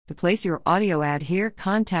To place your audio ad here,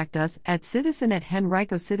 contact us at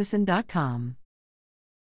citizen@henricocitizen.com.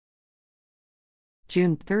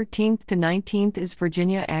 June 13th to 19th is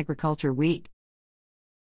Virginia Agriculture Week.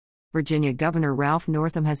 Virginia Governor Ralph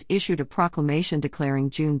Northam has issued a proclamation declaring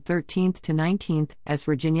June 13th to 19th as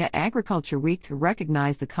Virginia Agriculture Week to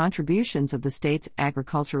recognize the contributions of the state's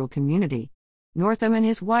agricultural community. Northam and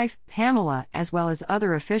his wife, Pamela, as well as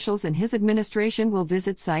other officials in his administration, will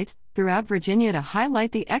visit sites throughout Virginia to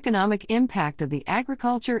highlight the economic impact of the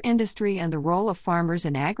agriculture industry and the role of farmers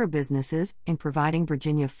and agribusinesses in providing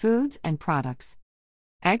Virginia foods and products.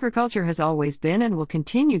 Agriculture has always been and will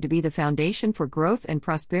continue to be the foundation for growth and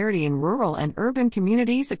prosperity in rural and urban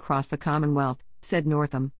communities across the Commonwealth, said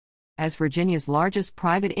Northam. As Virginia's largest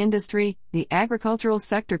private industry, the agricultural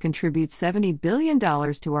sector contributes $70 billion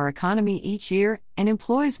to our economy each year and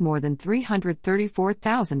employs more than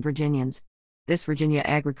 334,000 Virginians. This Virginia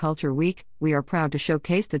Agriculture Week, we are proud to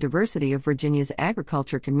showcase the diversity of Virginia's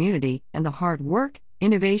agriculture community and the hard work,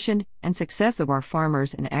 innovation, and success of our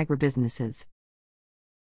farmers and agribusinesses.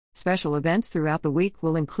 Special events throughout the week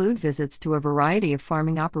will include visits to a variety of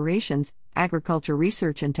farming operations, agriculture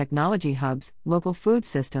research and technology hubs, local food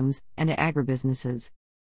systems, and agribusinesses.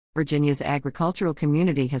 Virginia's agricultural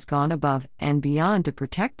community has gone above and beyond to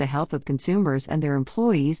protect the health of consumers and their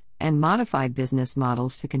employees and modified business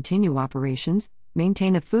models to continue operations,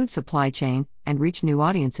 maintain a food supply chain, and reach new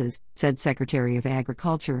audiences, said Secretary of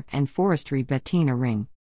Agriculture and Forestry Bettina Ring.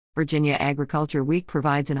 Virginia Agriculture Week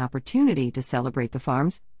provides an opportunity to celebrate the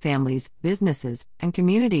farms, families, businesses, and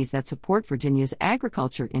communities that support Virginia's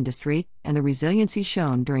agriculture industry and the resiliency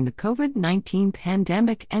shown during the COVID-19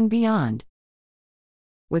 pandemic and beyond.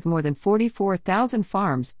 With more than 44,000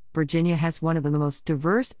 farms, Virginia has one of the most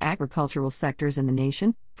diverse agricultural sectors in the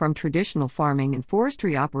nation, from traditional farming and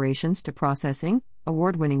forestry operations to processing,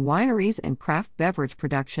 award-winning wineries and craft beverage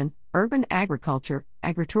production, urban agriculture,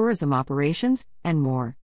 agritourism operations, and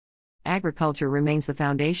more. Agriculture remains the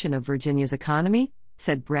foundation of Virginia's economy,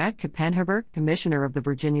 said Brad Kippenhuber, Commissioner of the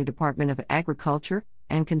Virginia Department of Agriculture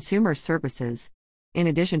and Consumer Services. In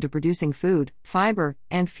addition to producing food, fiber,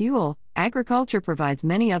 and fuel, agriculture provides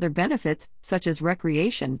many other benefits, such as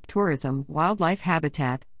recreation, tourism, wildlife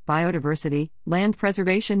habitat, biodiversity, land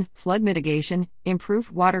preservation, flood mitigation, improved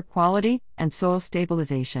water quality, and soil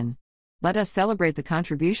stabilization. Let us celebrate the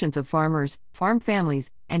contributions of farmers, farm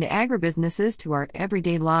families, and agribusinesses to our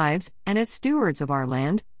everyday lives and as stewards of our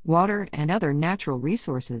land, water, and other natural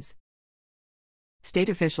resources. State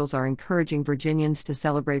officials are encouraging Virginians to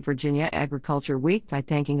celebrate Virginia Agriculture Week by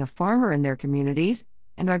thanking a farmer in their communities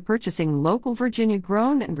and by purchasing local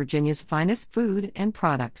Virginia-grown and Virginia's finest food and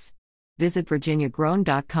products. Visit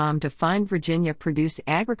virginiagrown.com to find Virginia-produced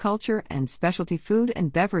agriculture and specialty food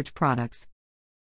and beverage products.